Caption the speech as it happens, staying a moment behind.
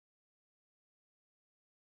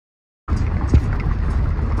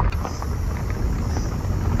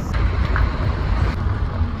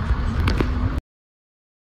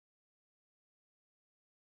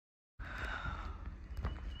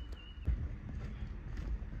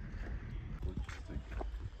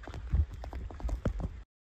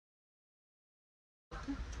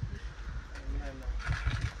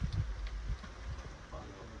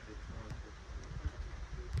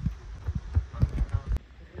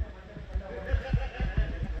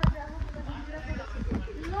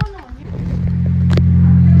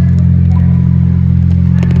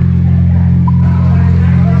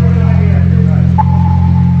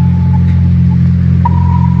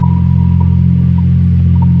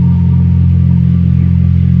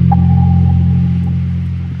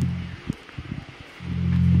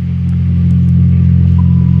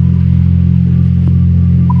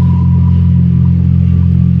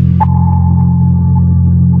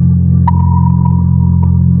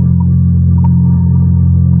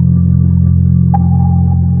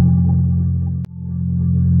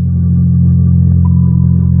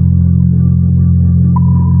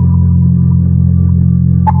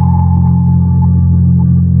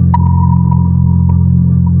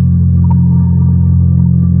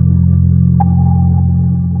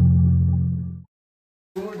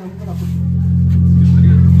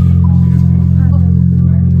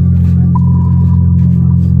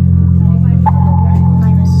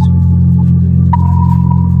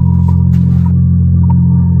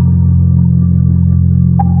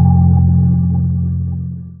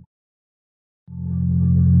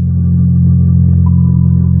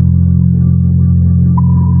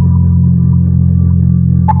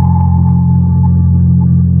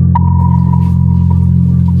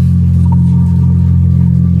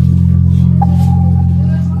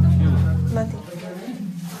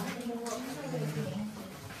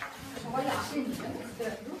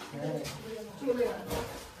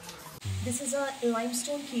This is a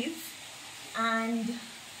limestone cave, and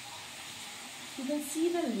you can see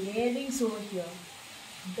the layerings over here.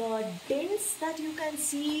 The dents that you can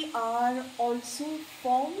see are also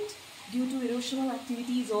formed due to erosional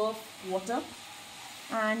activities of water,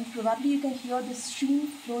 and probably you can hear the stream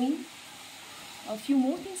flowing. A few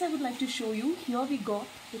more things I would like to show you. Here we got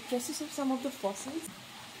the traces of some of the fossils.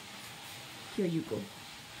 Here you go.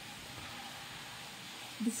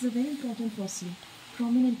 This is a very important fossil,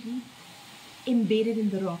 prominently embedded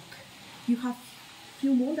in the rock. You have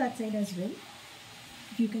few more that side as well.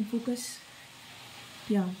 If you can focus,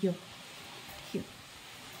 yeah, here.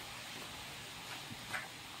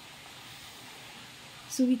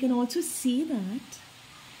 So we can also see that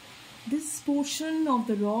this portion of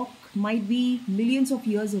the rock might be millions of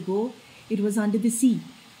years ago. It was under the sea,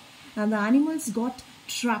 and the animals got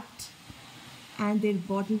trapped and their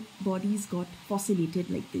bodies got fossilated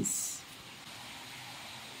like this.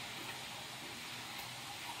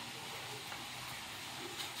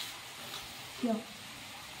 Here.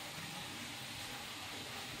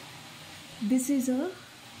 This is a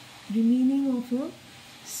remaining of a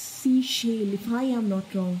seashell, if I am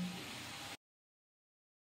not wrong.